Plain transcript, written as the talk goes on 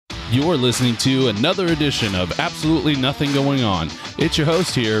You're listening to another edition of Absolutely Nothing Going On. It's your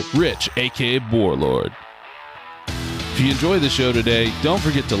host here, Rich, aka Boarlord. If you enjoy the show today, don't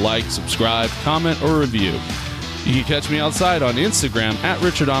forget to like, subscribe, comment, or review. You can catch me outside on Instagram at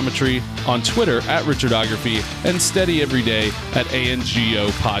Richardometry, on Twitter at Richardography, and steady every day at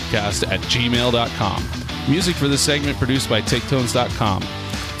angopodcast@gmail.com. Music for this segment produced by TakeTones.com.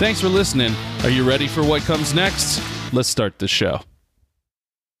 Thanks for listening. Are you ready for what comes next? Let's start the show.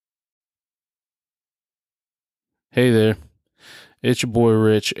 Hey there, it's your boy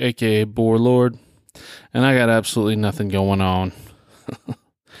Rich, aka Boarlord, and I got absolutely nothing going on.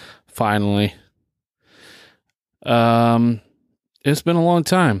 Finally. It's been a long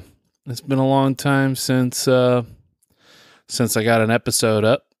time. It's been a long time since I got an episode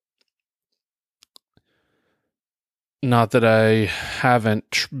up. Not that I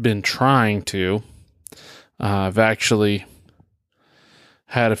haven't been trying to. I've actually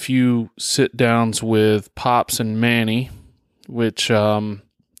had a few sit downs with Pops and Manny, which good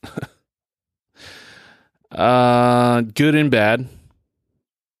and bad.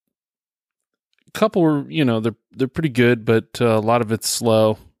 A couple were, they're pretty good, but a lot of it's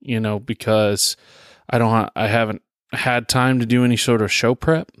slow, because I haven't had time to do any sort of show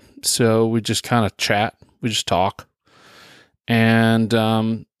prep. So we just kind of chat, we just talk, and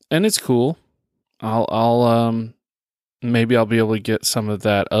it's cool. Maybe I'll be able to get some of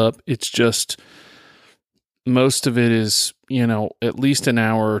that up. It's just most of it is, at least an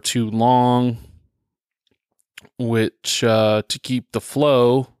hour or two long, which to keep the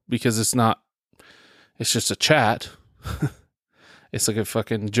flow, because it's just a chat. It's like a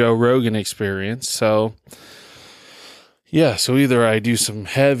fucking Joe Rogan experience. So yeah, so either I do some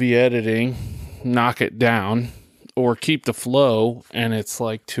heavy editing, knock it down, or keep the flow, and it's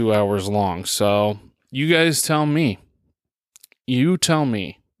like 2 hours long. So you guys tell me. You tell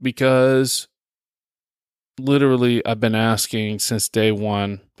me, because literally I've been asking since day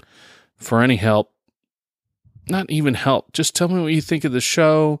one for any help. Not even help. Just tell me what you think of the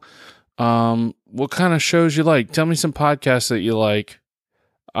show. What kind of shows you like. Tell me some podcasts that you like.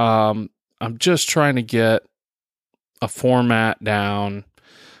 I'm just trying to get a format down.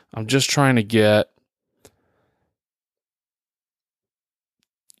 I'm just trying to get,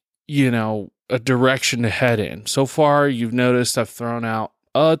 a direction to head in. So far, you've noticed I've thrown out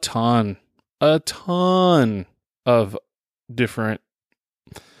a ton of different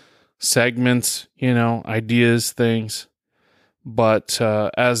segments, ideas, things. But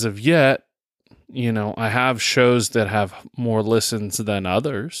as of yet, I have shows that have more listens than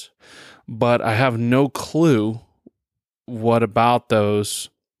others, but I have no clue what about those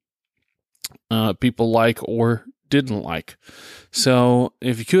people like or didn't like. So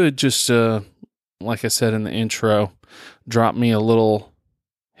if you could just, like I said in the intro, drop me a little,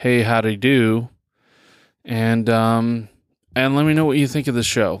 hey, how'd I do? And let me know what you think of the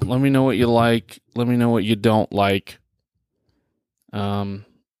show. Let me know what you like. Let me know what you don't like. You don't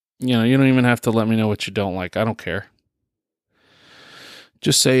even have to let me know what you don't like. I don't care.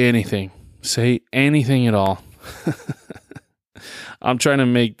 Just say anything. Say anything at all. I'm trying to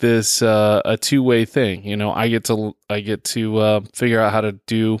make this a two-way thing. I get to figure out how to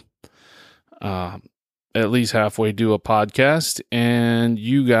do at least halfway do a podcast, and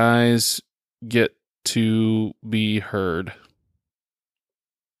you guys get to be heard.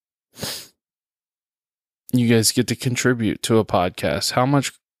 You guys get to contribute to a podcast. How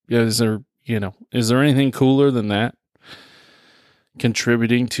much is there, is there anything cooler than that?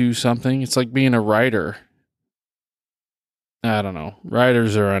 Contributing to something. It's like being a writer. I don't know.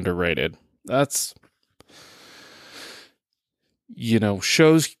 Writers are underrated. That's,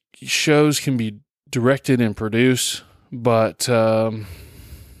 shows can be directed and produced, but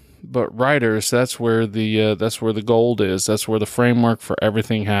writers, that's where the gold is. That's where the framework for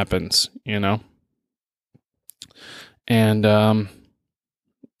everything happens, And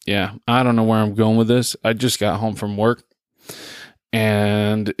yeah, I don't know where I'm going with this. I just got home from work,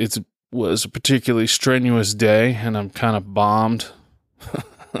 and it was a particularly strenuous day, and I'm kind of bombed.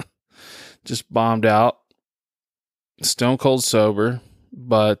 Just bombed out. Stone cold sober,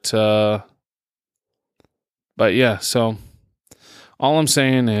 but yeah, so all I'm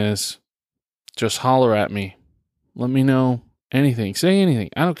saying is just holler at me. Let me know anything. Say anything.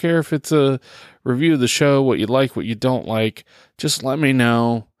 I don't care if it's a review of the show, what you like, what you don't like. Just let me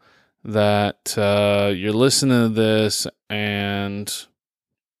know that you're listening to this,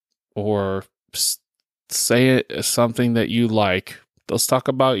 or say it something that you like. Let's talk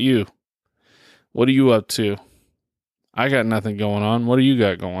about you. What are you up to? I got nothing going on. What do you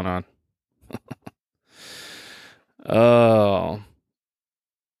got going on? Oh,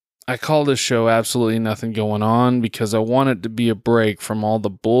 I call this show Absolutely Nothing Going On because I want it to be a break from all the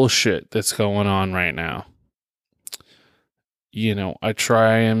bullshit that's going on right now. You know, I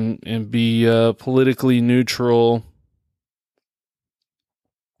try and be politically neutral.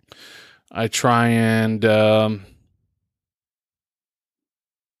 I try and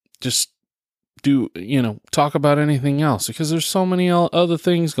just do, talk about anything else because there's so many other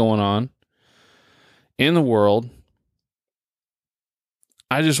things going on in the world.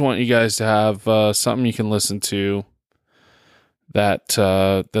 I just want you guys to have something you can listen to that's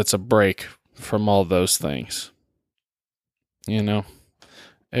a break from all those things. Every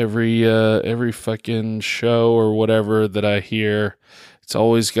fucking show or whatever that I hear, it's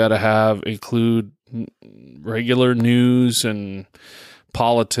always got to include regular news and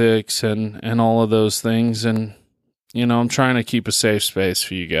politics and all of those things. And, I'm trying to keep a safe space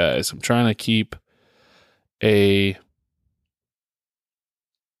for you guys. I'm trying to keep a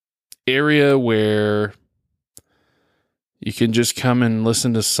area where you can just come and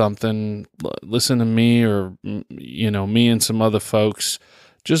listen to something, listen to me or, me and some other folks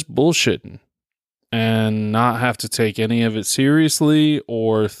just bullshitting and not have to take any of it seriously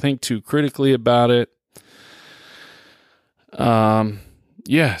or think too critically about it.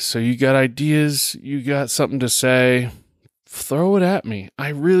 Yeah, so you got ideas, you got something to say, throw it at me. I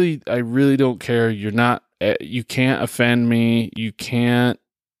really don't care. You can't offend me. You can't,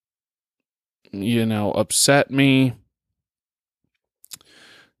 upset me.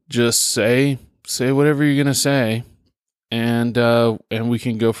 Just say whatever you're going to say and we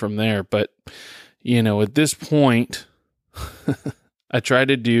can go from there. But, at this point, I've had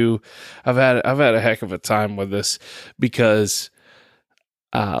a heck of a time with this because,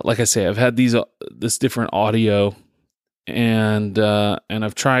 like I say, I've had this different audio and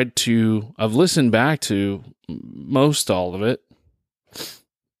I've listened back to most all of it.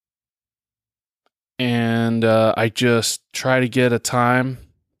 And I just try to get a time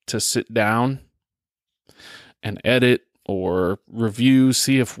to sit down and edit or review,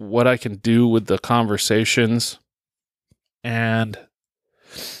 see if what I can do with the conversations, and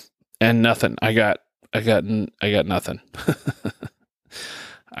nothing. I got nothing.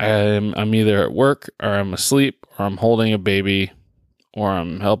 I'm either at work or I'm asleep or I'm holding a baby or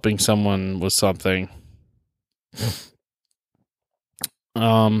I'm helping someone with something.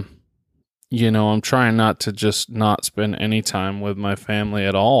 I'm trying not to just not spend any time with my family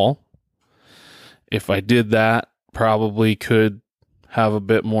at all. If I did that, probably could have a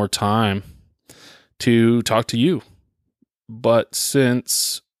bit more time to talk to you. But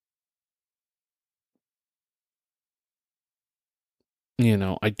since,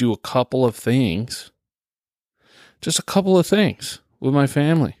 I do a couple of things, just a couple of things with my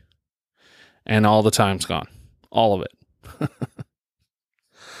family, and all the time's gone. All of it.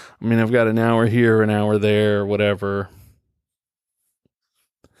 I mean, I've got an hour here, an hour there, whatever.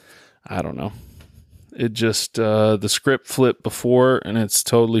 I don't know. It just, the script flipped before and it's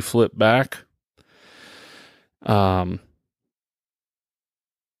totally flipped back.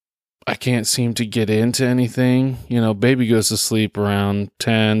 I can't seem to get into anything. Baby goes to sleep around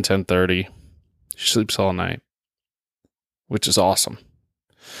 10:30. She sleeps all night, which is awesome.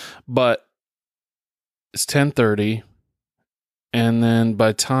 But it's 10:30. And then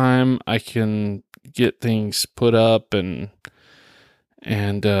by time I can get things put up and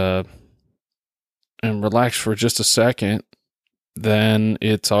relax for just a second, then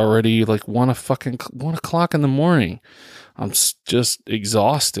it's already like 1 o'clock in the morning. I'm just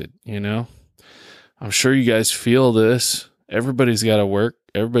exhausted, I'm sure you guys feel this. Everybody's got to work.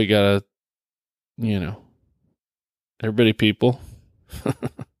 Everybody got to, everybody people.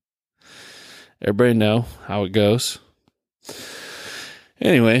 Everybody know how it goes.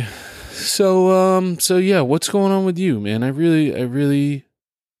 Anyway, so yeah, what's going on with you, man? I really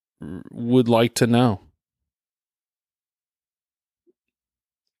would like to know.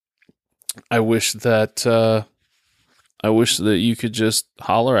 I wish that you could just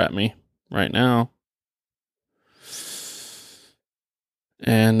holler at me right now,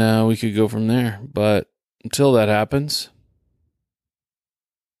 and we could go from there. But until that happens,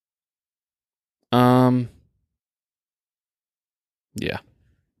 yeah.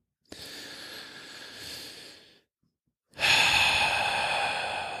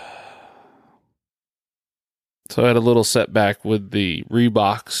 So I had a little setback with the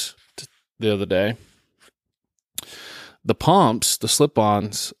Reeboks the other day. The pumps, the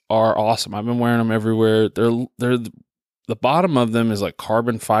slip-ons, are awesome. I've been wearing them everywhere. They're the bottom of them is like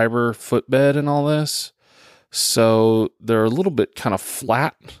carbon fiber footbed and all this, so they're a little bit kind of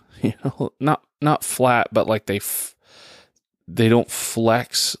flat. Not flat, but like they don't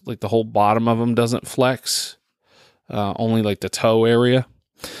flex, like the whole bottom of them doesn't flex, only like the toe area.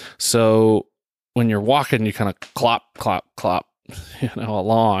 So when you're walking, you kind of clop, clop, clop,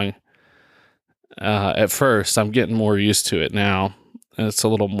 along. At first, I'm getting more used to it now. It's a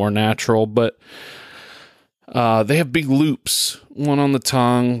little more natural, but they have big loops, one on the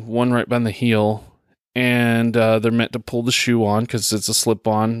tongue, one right by the heel, and they're meant to pull the shoe on because it's a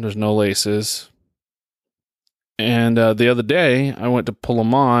slip-on. There's no laces. And the other day, I went to pull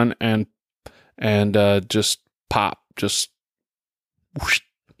them on and just pop, just whoosh,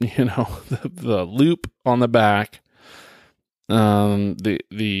 the loop on the back.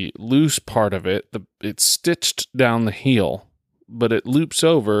 The loose part of it, it's stitched down the heel, but it loops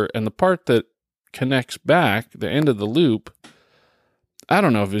over, and the part that connects back, the end of the loop, I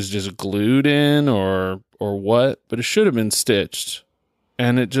don't know if it's just glued in or what, but it should have been stitched.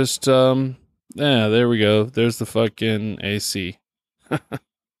 And it just, there we go. There's the fucking AC.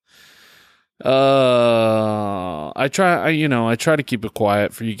 I try to keep it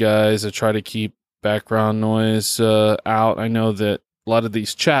quiet for you guys. I try to keep background noise out. I know that a lot of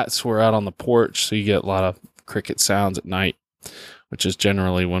these chats were out on the porch, so you get a lot of cricket sounds at night, which is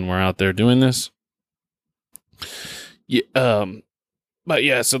generally when we're out there doing this. Yeah, but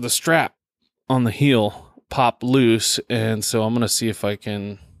yeah, so the strap on the heel popped loose, and so I'm gonna see if I'm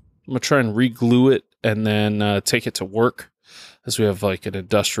gonna try and re-glue it and then take it to work, as we have like an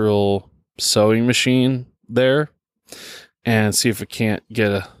industrial sewing machine there, and see if I can't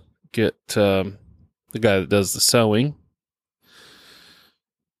get the guy that does the sewing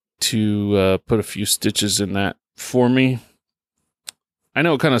to put a few stitches in that for me. I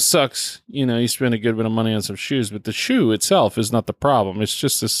know it kind of sucks, you spend a good bit of money on some shoes, but the shoe itself is not the problem. It's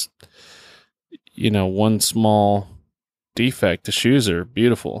just this, one small defect. The shoes are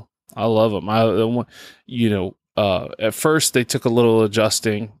beautiful. I love them. At first they took a little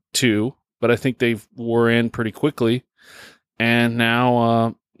adjusting too, but I think they wore in pretty quickly. And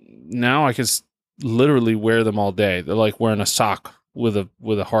now I can literally wear them all day. They're like wearing a sock with a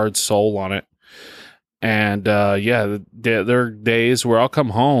hard sole on it. And there are days where I'll come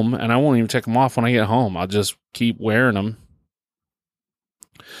home and I won't even take them off when I get home. I'll just keep wearing them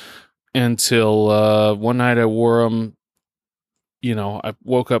until one night I wore them. I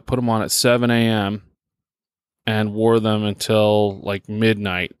woke up, put them on at 7 a.m. and wore them until like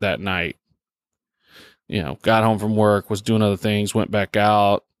midnight that night. Got home from work, was doing other things, went back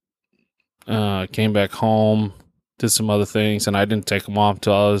out, came back home, did some other things, and I didn't take them off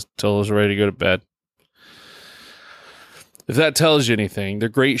till I was ready to go to bed. If that tells you anything, they're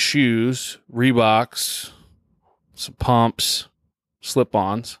great shoes, Reeboks, some pumps,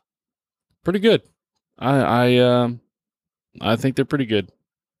 slip-ons, pretty good. I think they're pretty good.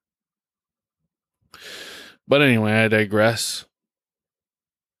 But anyway, I digress.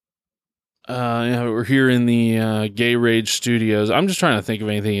 We're here in the Gay Rage Studios. I'm just trying to think of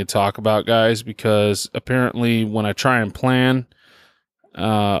anything to talk about, guys, because apparently when I try and plan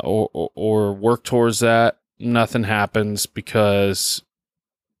or work towards that, nothing happens because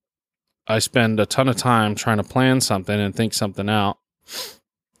I spend a ton of time trying to plan something and think something out.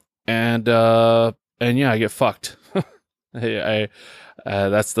 And yeah, I get fucked.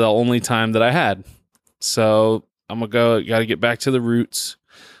 That's the only time that I had. So I'm got to get back to the roots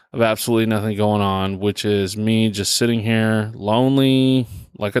of absolutely nothing going on, which is me just sitting here lonely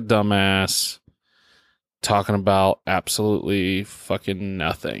like a dumbass talking about absolutely fucking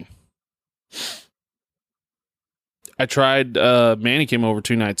nothing. I tried, Manny came over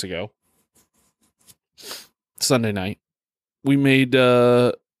 2 nights ago, Sunday night. We made,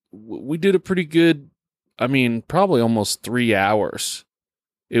 we did a pretty good, probably almost 3 hours.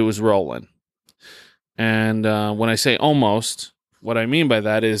 It was rolling. And when I say almost, what I mean by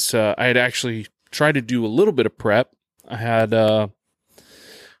that is I had actually tried to do a little bit of prep. I had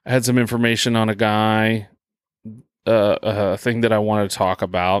some information on a guy, a thing that I wanted to talk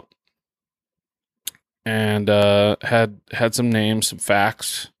about, and had some names, some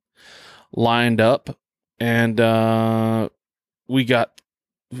facts lined up, and we started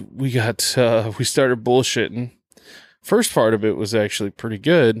bullshitting. First part of it was actually pretty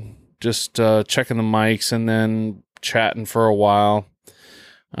good, just checking the mics and then chatting for a while.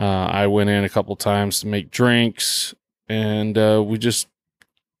 I went in a couple times to make drinks, and we just,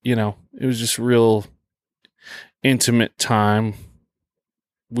 it was just real intimate time.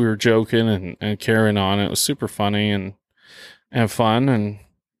 We were joking and carrying on. It was super funny and fun, and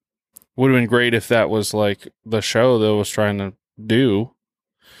would have been great if that was like the show that I was trying to do.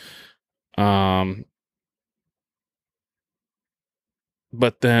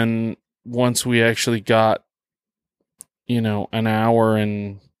 But then once we actually got an hour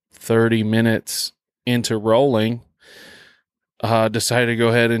and 30 minutes into rolling, decided to go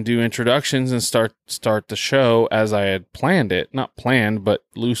ahead and do introductions and start the show as I had planned it. Not planned, but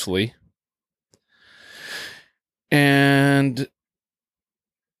loosely. And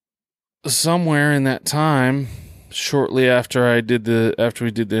somewhere in that time, shortly after we did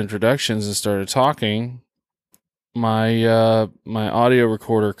the introductions and started talking, my audio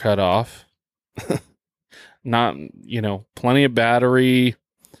recorder cut off. Not, plenty of battery,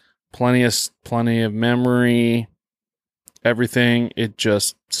 plenty of memory, everything. It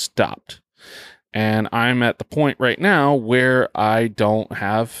just stopped. And I'm at the point right now where I don't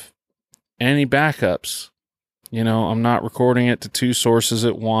have any backups. I'm not recording it to two sources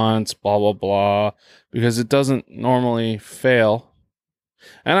at once, blah, blah, blah, because it doesn't normally fail.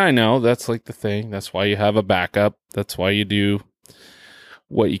 And I know that's like the thing. That's why you have a backup. That's why you do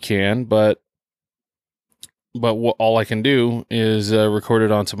what you can. But all I can do is record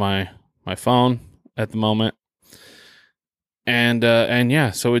it onto my phone at the moment. And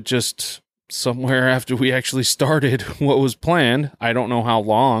yeah, so it just somewhere after we actually started what was planned, I don't know how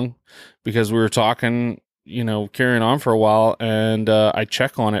long, because we were talking, carrying on for a while, and I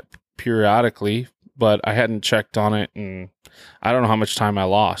check on it periodically, but I hadn't checked on it, and I don't know how much time I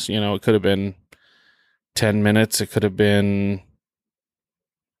lost. It could have been 10 minutes. It could have been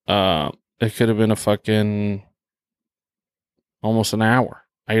a fucking almost an hour.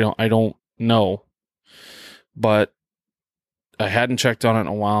 I don't know, but I hadn't checked on it in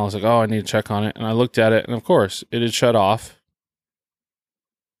a while. I was like, oh, I need to check on it. And I looked at it, and of course it had shut off.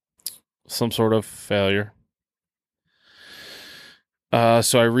 Some sort of failure.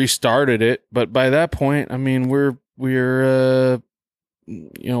 So I restarted it, but by that point, I mean, we're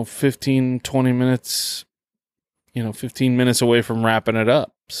 15, 20 minutes, 15 minutes away from wrapping it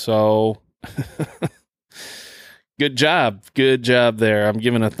up. So good job there. I'm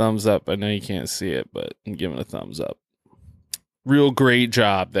giving a thumbs up. I know you can't see it, but I'm giving a thumbs up. Real great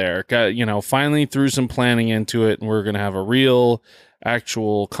job there. Got, finally threw some planning into it, and we're going to have a real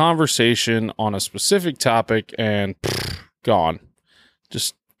actual conversation on a specific topic, and gone.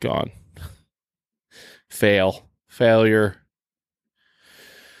 Just gone. Failure.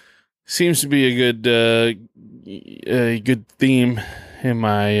 Seems to be a good theme in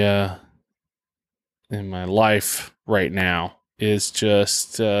my life right now, is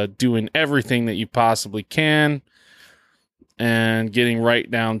just doing everything that you possibly can and getting right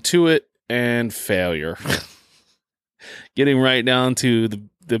down to it, and failure. Getting right down to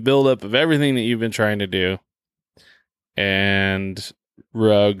the buildup of everything that you've been trying to do, and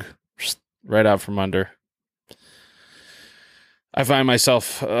rug right out from under. I find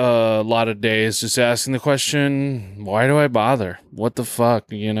myself a lot of days just asking the question, why do I bother? What the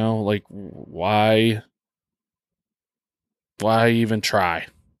fuck? Like, why even try?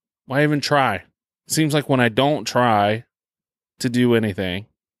 Why even try? It seems like when I don't try to do anything,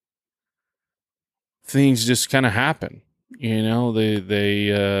 things just kind of happen.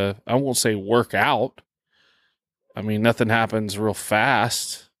 They I won't say work out. I mean, nothing happens real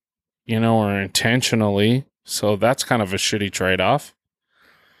fast, or intentionally. So that's kind of a shitty trade-off.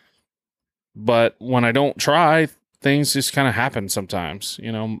 But when I don't try, things just kind of happen sometimes,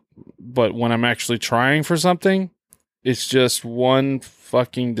 But when I'm actually trying for something, it's just one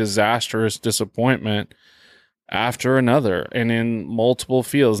fucking disastrous disappointment after another, and in multiple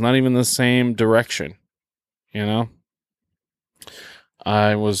fields, not even the same direction,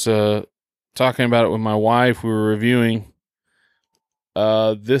 I was talking about it with my wife. We were reviewing.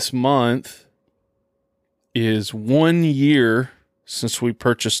 This month is 1 year since we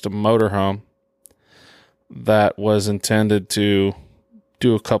purchased a motorhome that was intended to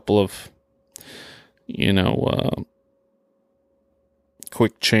do a couple of,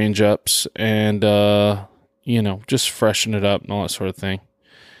 quick change ups and, just freshen it up and all that sort of thing,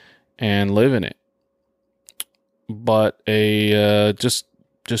 and live in it. But just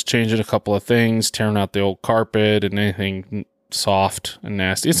changing a couple of things, tearing out the old carpet and anything soft and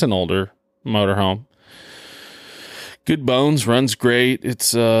nasty. It's an older motorhome. Good bones, runs great.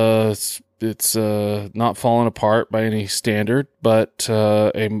 It's not falling apart by any standard, but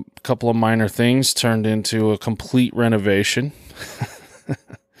a couple of minor things turned into a complete renovation,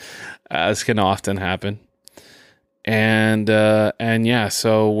 as can often happen. And yeah,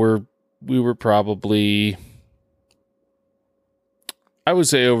 so we were probably, I would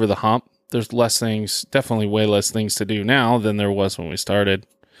say, over the hump. There's less things, definitely way less things to do now than there was when we started.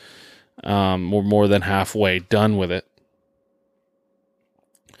 We're more than halfway done with it.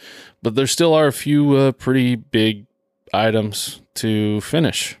 But there still are a few pretty big items to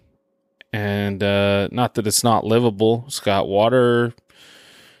finish. And not that it's not livable. It's got water,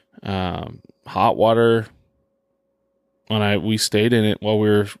 hot water. We stayed in it while we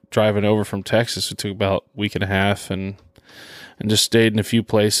were driving over from Texas. It took about a week and a half, and just stayed in a few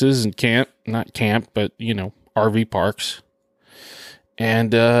places and not camp, but RV parks.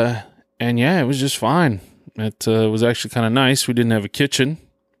 And yeah, it was just fine. It was actually kind of nice. We didn't have a kitchen.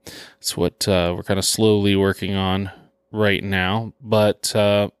 It's what we're kind of slowly working on right now. But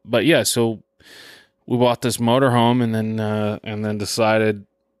yeah, so we bought this motorhome and then decided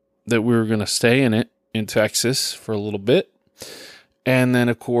that we were going to stay in it in Texas for a little bit. And then,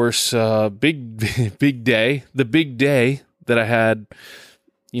 of course, big day, the big day that I had,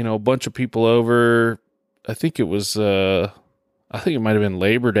 a bunch of people over. I think it might have been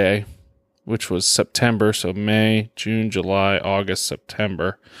Labor Day, which was September. So May, June, July, August,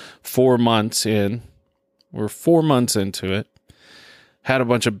 September, 4 months in. We're 4 months into it. Had a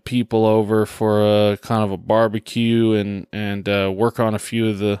bunch of people over for a kind of a barbecue and work on a few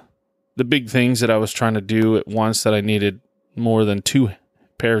of the big things that I was trying to do at once that I needed more than 2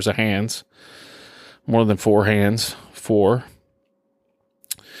 pairs of hands, more than 4 hands, 4.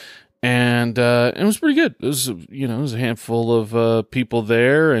 And it was pretty good. It was, it was a handful of people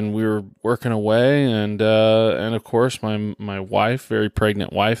there, and we were working away. And of course, my wife, very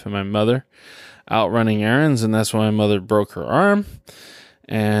pregnant wife, and my mother out running errands, and that's why my mother broke her arm.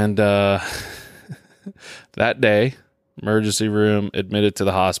 And that day, emergency room, admitted to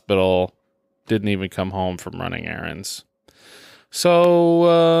the hospital, didn't even come home from running errands.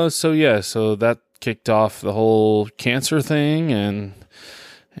 So that kicked off the whole cancer thing, and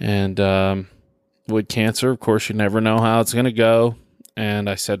with cancer, of course, you never know how it's going to go. And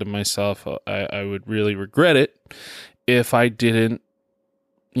I said to myself, I would really regret it if I didn't,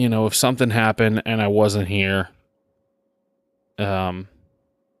 if something happened and I wasn't here, and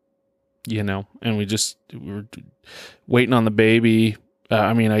we were waiting on the baby.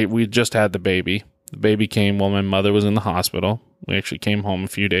 We just had the baby. The baby came while my mother was in the hospital. We actually came home a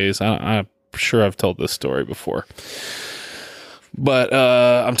few days. I'm sure I've told this story before. But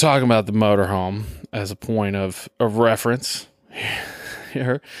I'm talking about the motorhome as a point of reference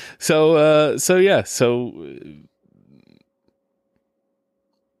here. So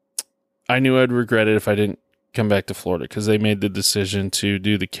I knew I'd regret it if I didn't come back to Florida, because they made the decision to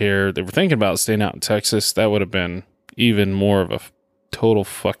do the care. They were thinking about staying out in Texas. That would have been even more of a total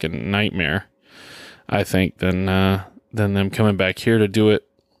fucking nightmare, I think, than them coming back here to do it,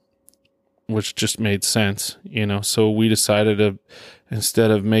 which just made sense, So we decided to,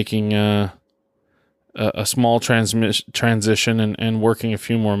 instead of making a small transition and working a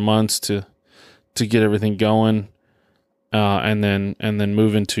few more months to get everything going, and then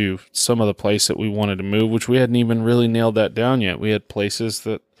move into some of the place that we wanted to move, which we hadn't even really nailed that down yet. We had places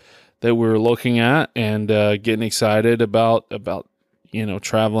that we were looking at and getting excited about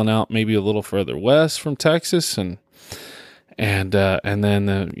traveling out maybe a little further west from Texas, and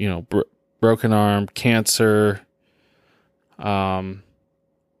then broken arm, cancer,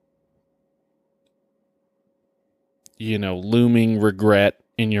 looming regret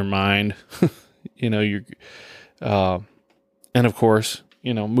in your mind, and of course,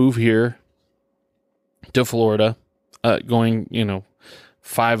 move here to Florida, going,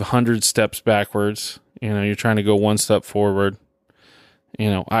 500 steps backwards. You're trying to go one step forward.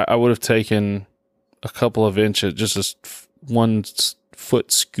 I would have taken a couple of inches, just as 1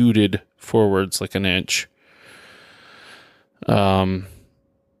 foot scooted forwards like an inch. If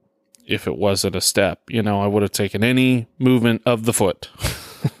it wasn't a step, I would have taken any movement of the foot.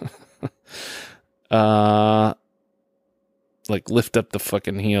 Like lift up the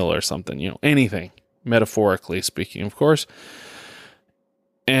fucking heel or something, anything, metaphorically speaking, of course.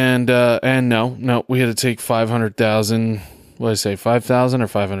 And no, we had to take 500,000. What did I say, 5,000 or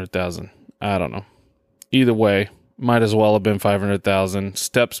 500,000? I don't know. Either way, might as well have been 500,000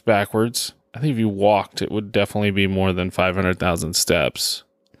 steps backwards. I think if you walked, it would definitely be more than 500,000 steps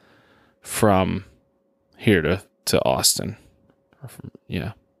from here to Austin.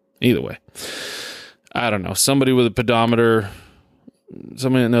 Either way. I don't know. Somebody with a pedometer,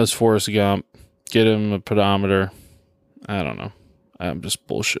 somebody that knows Forrest Gump, get him a pedometer. I don't know. I'm just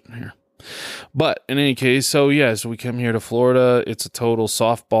bullshitting here. But in any case, so we come here to Florida. It's a total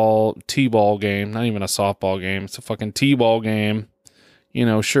softball, t-ball game. Not even a softball game. It's a fucking t-ball game.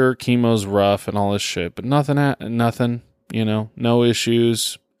 Sure, chemo's rough and all this shit, but nothing, no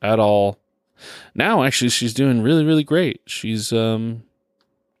issues at all. Now, actually, she's doing really, really great. She's,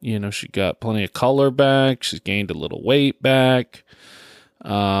 she got plenty of color back. She's gained a little weight back.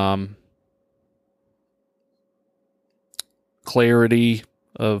 Clarity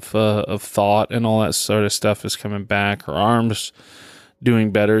of thought and all that sort of stuff is coming back. Her arms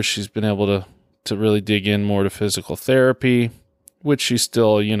doing better. She's been able to really dig in more to physical therapy, which she's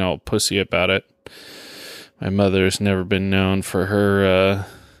still, pussy about it. My mother has never been known for her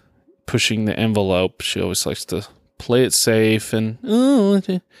pushing the envelope. She always likes to play it safe and,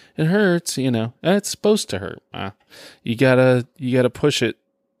 it hurts, it's supposed to hurt. You gotta push it,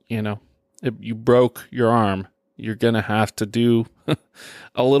 If you broke your arm, you're going to have to do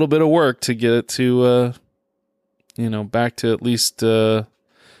a little bit of work to get it to, back to at least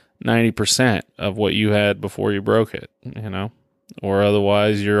 90% of what you had before you broke it, or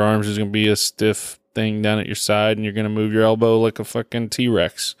otherwise your arm's just going to be a stiff thing down at your side and you're going to move your elbow like a fucking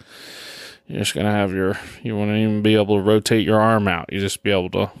T-Rex. You're just going to have you won't even be able to rotate your arm out. You just be able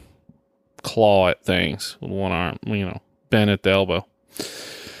to claw at things with one arm, bend at the elbow.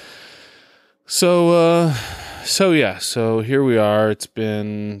 So here we are. It's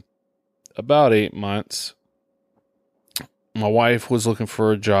been about 8 months. My wife was looking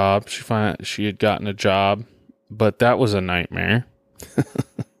for a job. She had gotten a job, but that was a nightmare.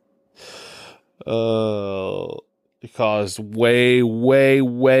 It caused way, way,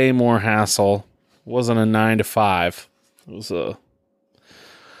 way more hassle. It wasn't a 9 to 5. It was a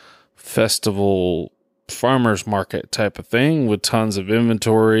festival farmer's market type of thing with tons of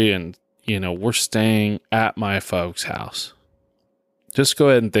inventory, and we're staying at my folks' house. Just go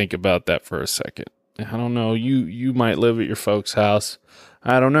ahead and think about that for a second. I don't know. You might live at your folks' house.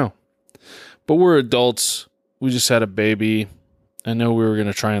 I don't know. But we're adults. We just had a baby. I know we were going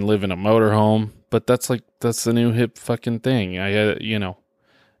to try and live in a motorhome, but that's the new hip fucking thing. I had,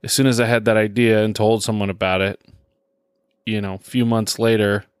 as soon as I had that idea and told someone about it, a few months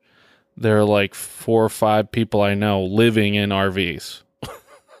later, there are like 4 or 5 people I know living in RVs.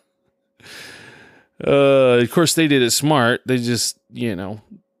 Of course they did it smart. They just, they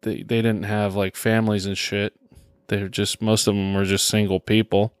didn't have like families and shit. They're just, most of them were just single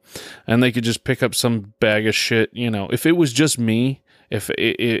people, and they could just pick up some bag of shit. If it was just me,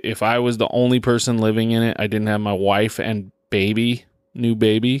 if I was the only person living in it, I didn't have my wife and new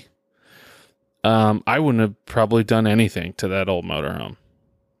baby, I wouldn't have probably done anything to that old motorhome.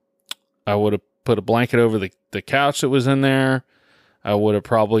 I would have put a blanket over the couch that was in there. I would have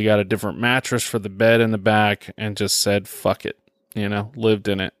probably got a different mattress for the bed in the back and just said, fuck it, lived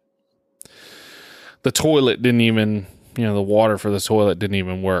in it. The toilet didn't even, the water for the toilet didn't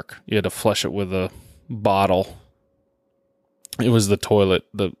even work. You had to flush it with a bottle. It was the toilet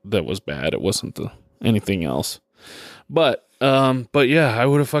that was bad. It wasn't anything else. But yeah, I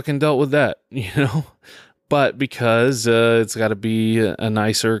would have fucking dealt with that, But because it's got to be a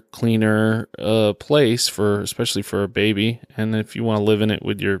nicer, cleaner place especially for a baby, and if you want to live in it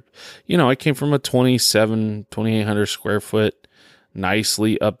with your, I came from a 2,800 square foot,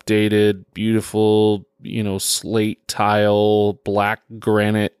 nicely updated, beautiful, slate tile, black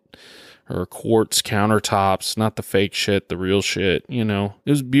granite or quartz countertops, not the fake shit, the real shit. It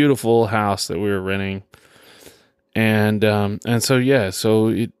was a beautiful house that we were renting, and so yeah,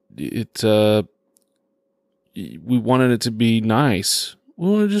 so it. We wanted it to be nice.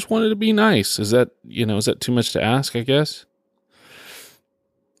 We just wanted it to be nice. Is that too much to ask, I guess?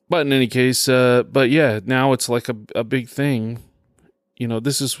 But in any case, but yeah, now it's like a big thing.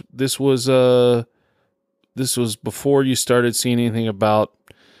 This was before you started seeing anything about,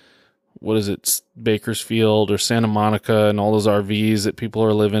 what is it, Bakersfield or Santa Monica and all those RVs that people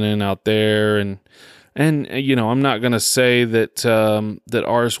are living in out there. And I'm not going to say that that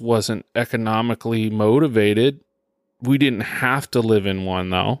ours wasn't economically motivated. We didn't have to live in one,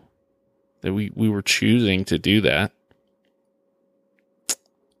 though. That we were choosing to do that.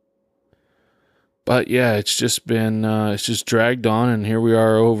 But yeah, it's just been it's just dragged on, and here we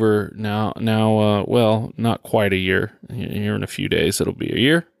are over now. Well, not quite a year. Here in a few days, it'll be a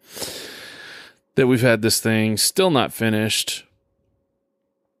year that we've had this thing. Still not finished.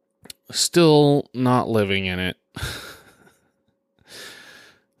 Still not living in it.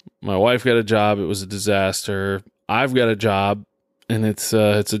 My wife got a job. It was a disaster. I've got a job, and it's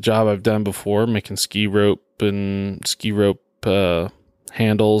a job I've done before, making ski rope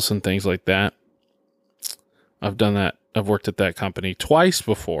handles and things like that. I've done that. I've worked at that company twice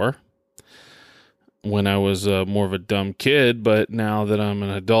before when I was more of a dumb kid, but now that I'm an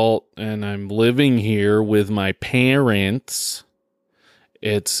adult and I'm living here with my parents,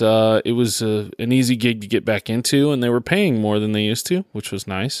 it was an easy gig to get back into, and they were paying more than they used to, which was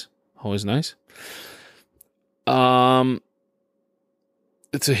nice. Always nice. It's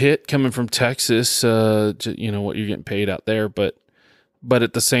a hit coming from Texas, what you're getting paid out there, but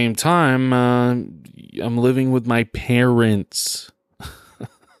at the same time, I'm living with my parents.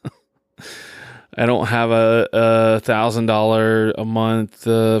 I don't have a $1,000 a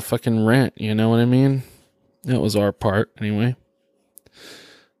month fucking rent. You know what I mean? That was our part anyway.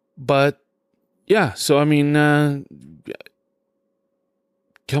 But yeah, so I mean,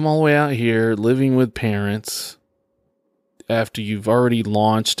 come all the way out here, living with parents after you've already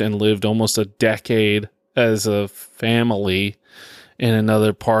launched and lived almost a decade as a family in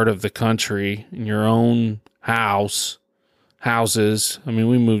another part of the country, in your own houses. I mean,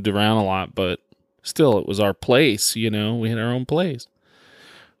 we moved around a lot, but still, it was our place, you know, we had our own place.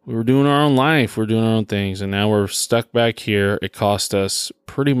 We were doing our own life, we're doing our own things, and now we're stuck back here. It cost us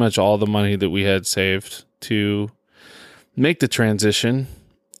pretty much all the money that we had saved to make the transition,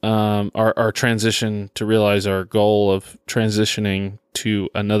 our transition to realize our goal of transitioning to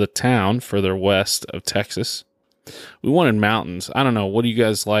another town further west of Texas. We wanted mountains. I don't know. What do you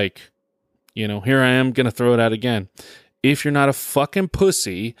guys like? You know, here I am going to throw it out again. If you're not a fucking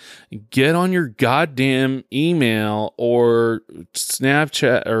pussy, get on your goddamn email or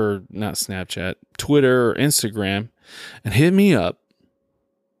Snapchat, or not Snapchat, Twitter or Instagram, and hit me up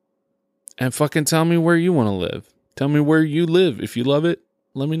and fucking tell me where you want to live. Tell me where you live. If you love it,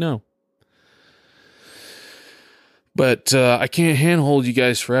 let me know. But I can't handhold you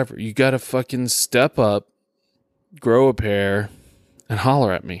guys forever. You got to fucking step up, grow a pair, and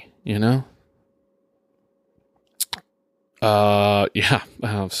holler at me, you know? Yeah.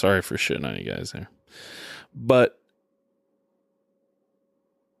 I'm sorry for shitting on you guys there. But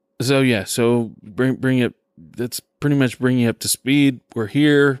so yeah, so bring it. That's pretty much bringing you up to speed. We're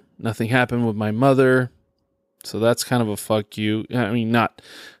here. Nothing happened with my mother. So that's kind of a fuck you. I mean, not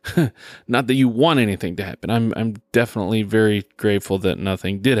that you want anything to happen. I'm definitely very grateful that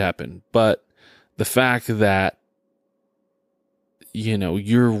nothing did happen. But the fact that, you know,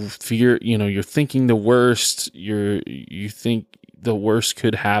 you're thinking the worst, you think the worst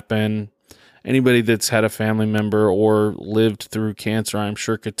could happen. Anybody that's had a family member or lived through cancer, I'm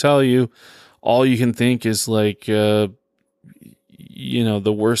sure could tell you, all you can think is like, the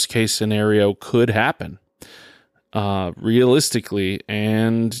worst case scenario could happen, realistically.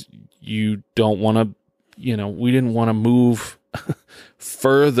 And you don't want to, we didn't want to move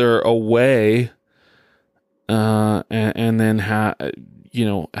further away, and then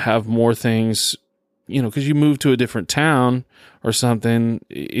have more things, because you move to a different town or something.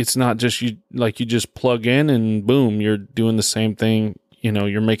 It's not just you just plug in and boom, you're doing the same thing.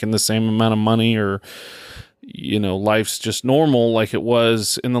 You're making the same amount of money, or, life's just normal like it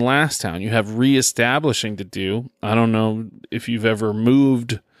was in the last town. You have reestablishing to do. I don't know if you've ever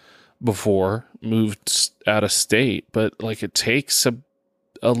moved out of state, but like it takes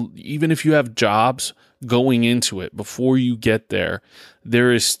even if you have jobs going into it, before you get there,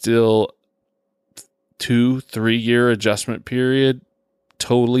 there is still 2-3 year adjustment period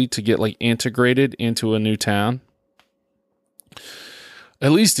totally to get like integrated into a new town.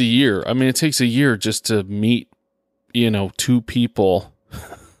 At least a year. I mean, it takes a year just to meet, two people,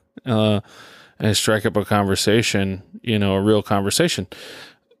 and strike up a conversation, a real conversation.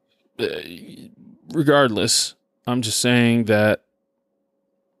 Regardless, I'm just saying that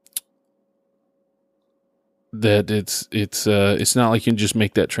it's not like you can just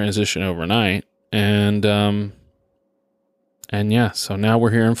make that transition overnight. And yeah, so now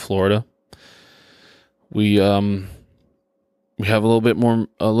we're here in Florida. We have a little bit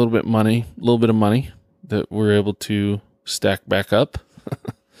of money that we're able to stack back up.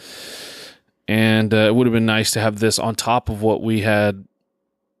 And it would have been nice to have this on top of what we had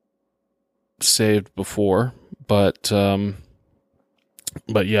saved before, but yeah,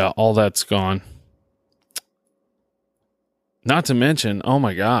 all that's gone. Not to mention, oh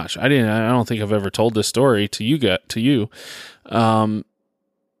my gosh, I don't think I've ever told this story to you.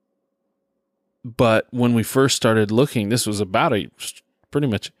 But when we first started looking, this was about a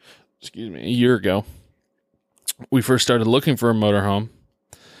year ago. We first started looking for a motorhome,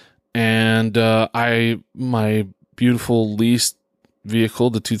 and my beautiful leased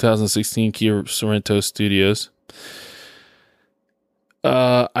vehicle, the 2016 Kia Sorento Studios,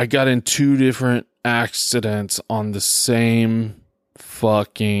 I got in 2 different accidents on the same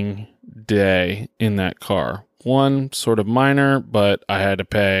fucking day in that car. One sort of minor, but I had to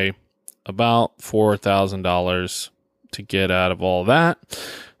pay about $4,000 to get out of all that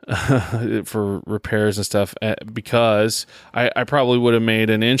for repairs and stuff, because I probably would have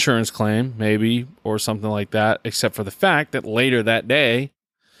made an insurance claim maybe or something like that, except for the fact that later that day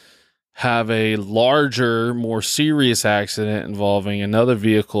have a larger, more serious accident involving another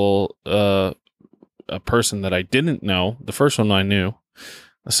vehicle, a person that I didn't know. The first one I knew,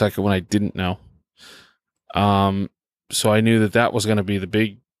 the second one I didn't know. So I knew that was going to be the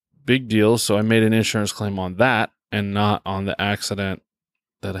big big deal. So I made an insurance claim on that and not on the accident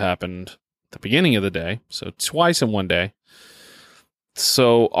that happened at the beginning of the day. So twice in one day.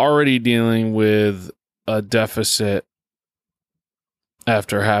 So already dealing with a deficit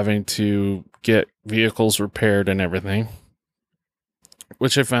after having to get vehicles repaired and everything,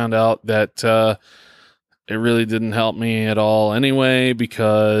 which I found out that it really didn't help me at all anyway,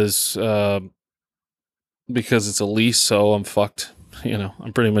 because it's a lease. So I'm fucked.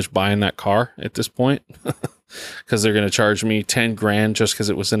 I'm pretty much buying that car at this point because they're going to charge me 10 grand just because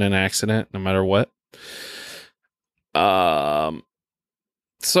it was in an accident, no matter what. So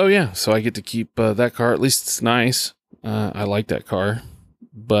I get to keep that car. At least it's nice. I like that car,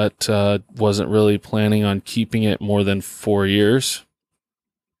 but wasn't really planning on keeping it more than 4 years.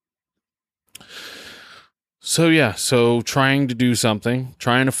 So trying to do something,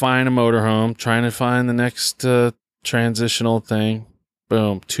 trying to find a motorhome, trying to find the next transitional thing.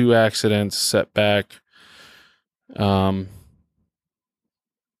 Boom, 2 accidents, setback. All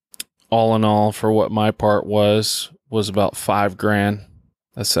in all, for what my part was about $5 grand.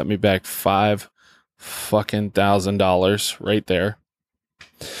 That set me back $5,000 right there.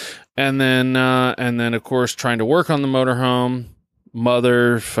 And then of course, trying to work on the motorhome.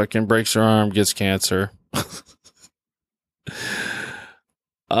 Mother fucking breaks her arm, gets cancer.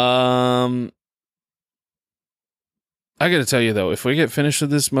 I gotta tell you though, if we get finished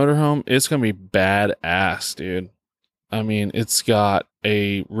with this motorhome, it's gonna be badass, dude. I mean, it's got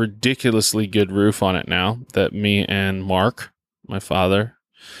a ridiculously good roof on it now that me and Mark, my father,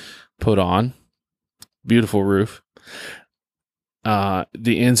 put on. Beautiful roof. The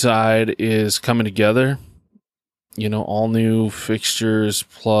inside is coming together. All new fixtures,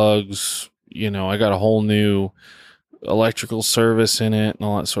 plugs. I got a whole new electrical service in it and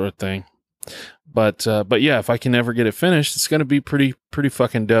all that sort of thing. But yeah, if I can ever get it finished, it's gonna be pretty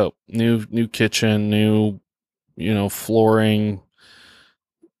fucking dope. New kitchen, new flooring,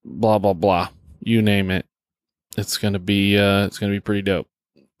 blah blah blah. You name it. It's gonna be pretty dope.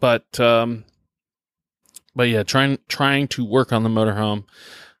 But yeah, trying to work on the motorhome.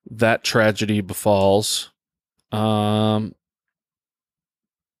 That tragedy befalls.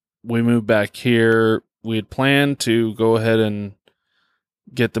 We moved back here. We had planned to go ahead and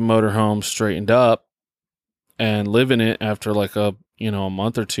get the motorhome straightened up and live in it after like a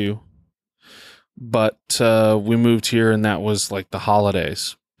month or two. But we moved here and that was like the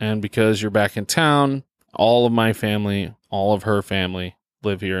holidays. And because you're back in town, all of my family, all of her family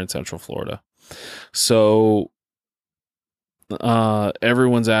live here in Central Florida. So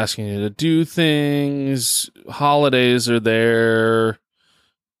everyone's asking you to do things. Holidays are there.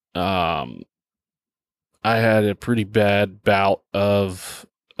 I had a pretty bad bout of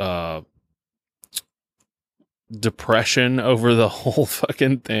depression over the whole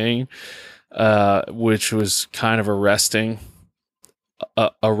fucking thing, which was kind of arrested.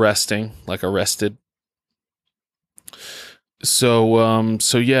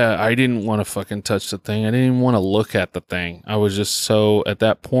 So yeah, I didn't want to fucking touch the thing. I didn't even want to look at the thing. I was just so at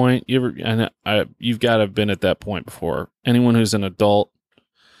that point. You've got to have been at that point before. Anyone who's an adult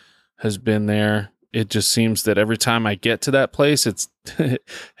has been there. It just seems that every time I get to that place, it's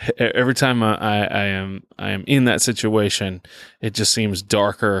every time I am in that situation, it just seems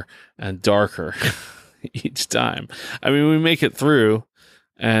darker and darker each time. I mean, we make it through,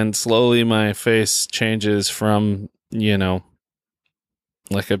 and slowly my face changes from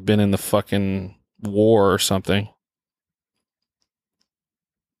like I've been in the fucking war or something.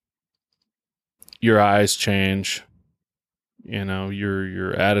 Your eyes change.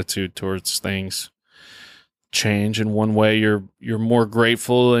 Your attitude towards things change. In one way, you're more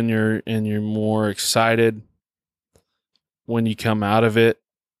grateful and you're more excited when you come out of it,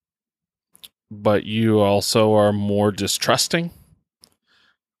 but you also are more distrusting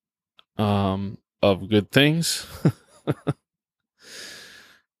of good things.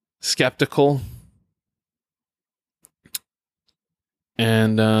 Skeptical.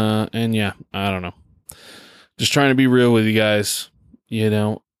 And yeah, I don't know. Just trying to be real with you guys.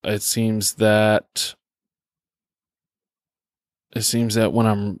 It seems that when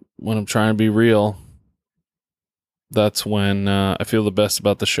I'm trying to be real, that's when I feel the best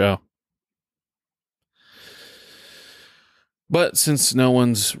about the show. But since no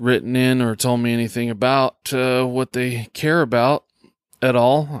one's written in or told me anything about what they care about at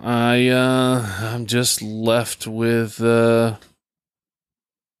all, I'm just left with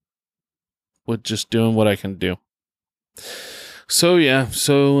just doing what I can do. So yeah,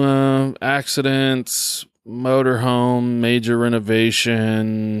 accidents, motorhome, major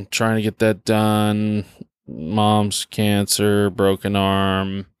renovation, trying to get that done. Mom's cancer, broken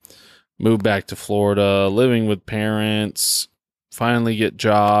arm. move back to Florida, living with parents, finally get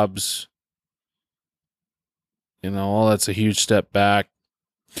jobs. All that's a huge step back.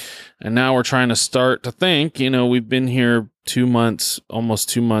 And now we're trying to start to think, we've been here 2 months, almost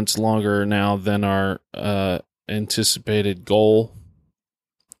 2 months longer now than our anticipated goal.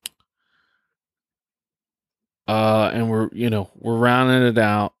 And we're rounding it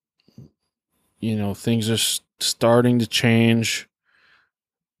out. Things are starting to change,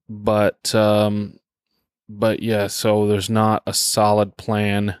 but yeah, so there's not a solid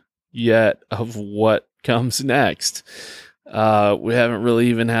plan yet of what comes next. We haven't really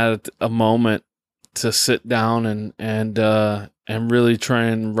even had a moment to sit down and really try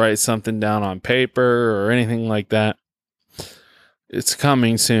and write something down on paper or anything like that. It's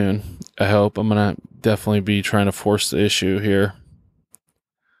coming soon. I hope. I'm going to definitely be trying to force the issue here.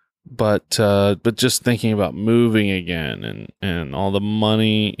 But just thinking about moving again and all the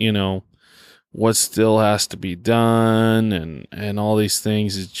money, what still has to be done and all these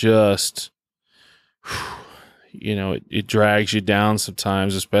things is just, it drags you down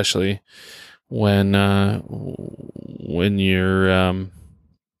sometimes, especially when you're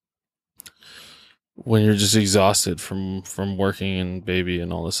just exhausted from working and baby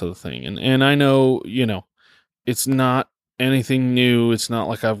and all this other thing. And I know, it's not anything new. It's not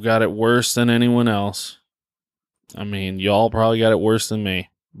like I've got it worse than anyone else. I mean, y'all probably got it worse than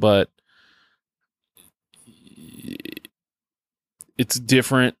me, but it's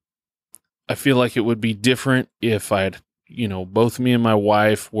different. I feel like it would be different if I'd, both me and my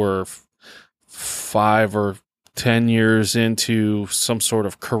wife were 5 or 10 years into some sort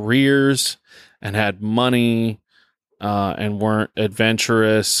of careers and had money and weren't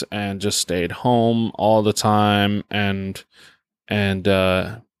adventurous and just stayed home all the time and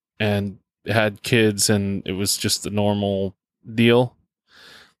had kids and it was just the normal deal.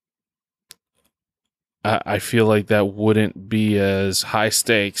 I feel like that wouldn't be as high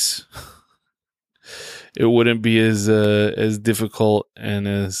stakes. It wouldn't be as difficult and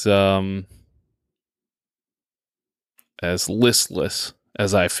as listless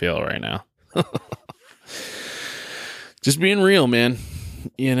as I feel right now. Just being real, man.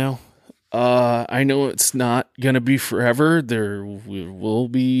 I know it's not going to be forever. There will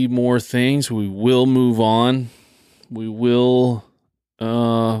be more things. We will move on. We will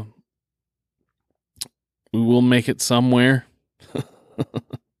make it somewhere.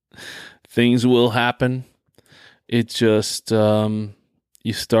 Things will happen. It just,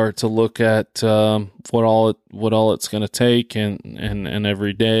 you start to look at what all it's going to take and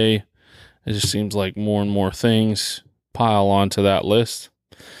every day it just seems like more and more things pile onto that list.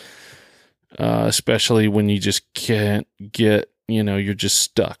 Especially when you just can't get, you're just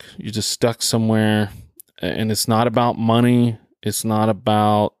stuck. You're just stuck somewhere, and it's not about money. It's not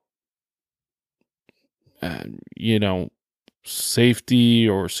about, safety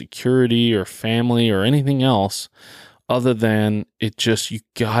or security or family or anything else other than it just, you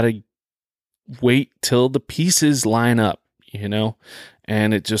gotta wait till the pieces line up,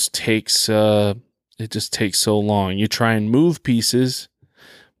 and it just takes so long. You try and move pieces,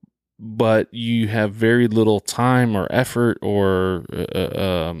 but you have very little time or effort or,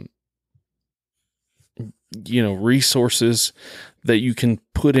 resources that you can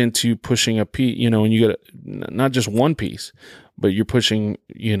put into pushing a piece, and you got not just one piece, but you're pushing,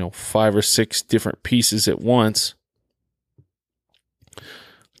 5 or 6 different pieces at once,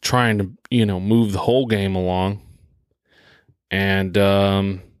 trying to, move the whole game along. And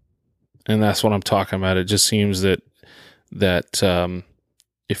that's what I'm talking about. It just seems that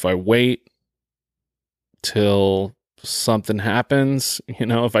if I wait till something happens,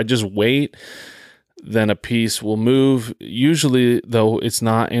 if I just wait, then a piece will move. Usually, though, it's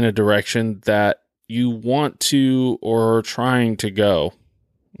not in a direction that you want to or are trying to go.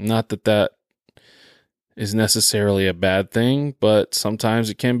 Not that is necessarily a bad thing, but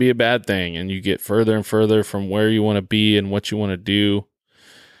sometimes it can be a bad thing, and you get further and further from where you want to be and what you want to do.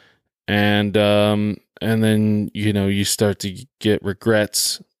 And then, you start to get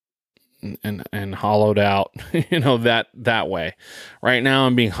regrets and hollowed out, that way. Right now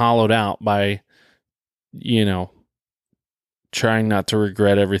I'm being hollowed out by, trying not to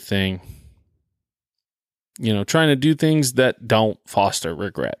regret everything, trying to do things that don't foster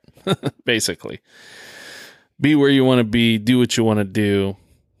regret, basically. Be where you want to be, do what you want to do,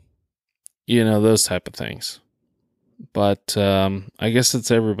 those type of things. But I guess it's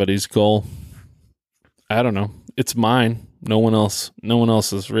everybody's goal. I don't know. It's mine. No one else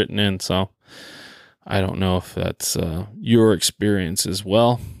has written in, so I don't know if that's your experience as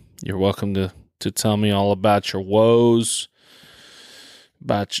well. You're welcome to tell me all about your woes,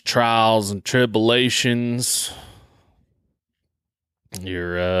 about your trials and tribulations,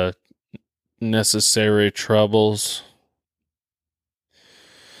 your necessary troubles.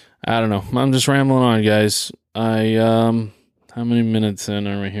 I don't know. I'm just rambling on, guys. How many minutes in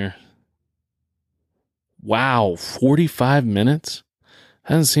are we here? Wow, 45 minutes?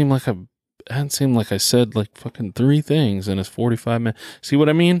 Hadn't seemed like I said like fucking 3 things and it's 45 minutes. See what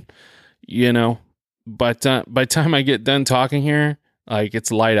I mean? You know, by time I get done talking here, like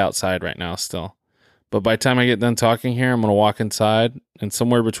it's light outside right now still. But by the time I get done talking here, I'm going to walk inside, and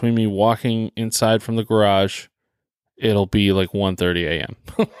somewhere between me walking inside from the garage, it'll be like 1:30 a.m.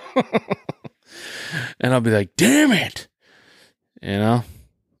 And I'll be like, damn it. You know?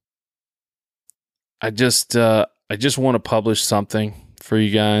 I just want to publish something for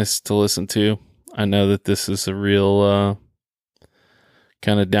you guys to listen to. I know that this is a real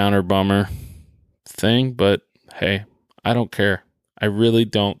kind of downer bummer thing, but hey, I don't care. I really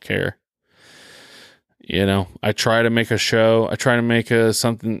don't care. You know, I try to make a show. I try to make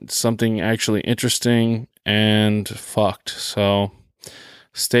something actually interesting, and fucked. So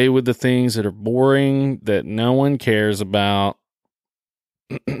stay with the things that are boring, that no one cares about.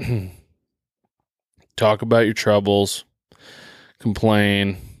 Talk about your troubles.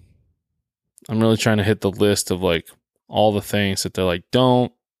 Complain. I'm really trying to hit the list of like all the things that they're like,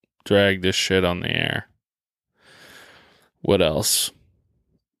 don't drag this shit on the air. What else?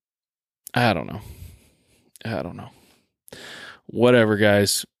 I don't know. Whatever,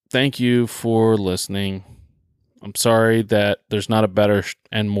 guys. Thank you for listening. I'm sorry that there's not a better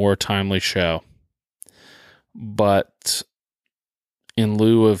and more timely show. But in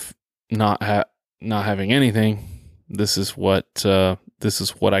lieu of not having anything, this is what I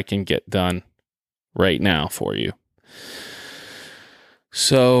can get done right now for you.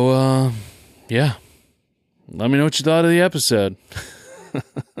 So yeah. Let me know what you thought of the episode.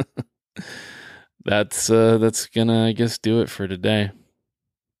 That's gonna, I guess, do it for today.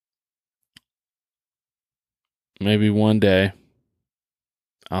 Maybe one day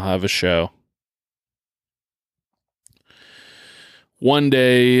I'll have a show. One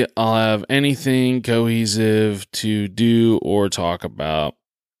day I'll have anything cohesive to do or talk about.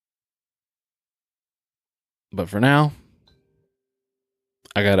 But for now,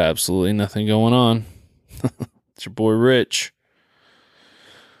 I got absolutely nothing going on. It's your boy Rich.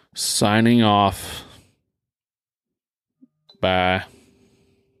 Signing off. Bye.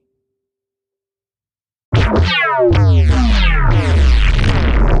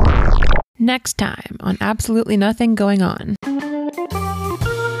 Next time on Absolutely Nothing Going On.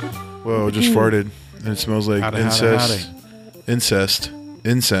 Whoa, just farted. And it smells like incest. Incest.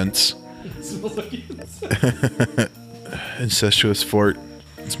 Incense. It smells like incense. Incestuous fart.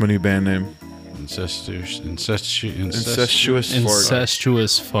 It's my new band name. Incestuous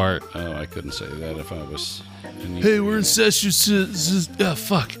fart. Oh, I couldn't say that if I was. Hey, we're incestuous.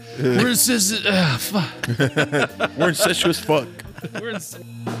 Fuck. We're incestuous. Fuck. We're incestuous fuck.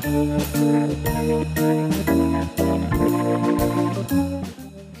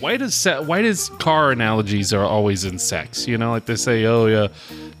 Why does car analogies are always in sex? You know, like they say, oh yeah,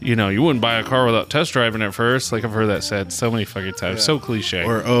 you know, you wouldn't buy a car without test driving it first. Like I've heard that said so many fucking times. Yeah. So cliche.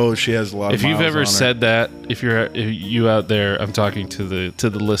 Or oh, she has a lot of If you've ever said that, if you out there, I'm talking to the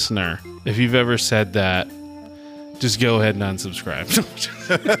listener. If you've ever said that, just go ahead and unsubscribe.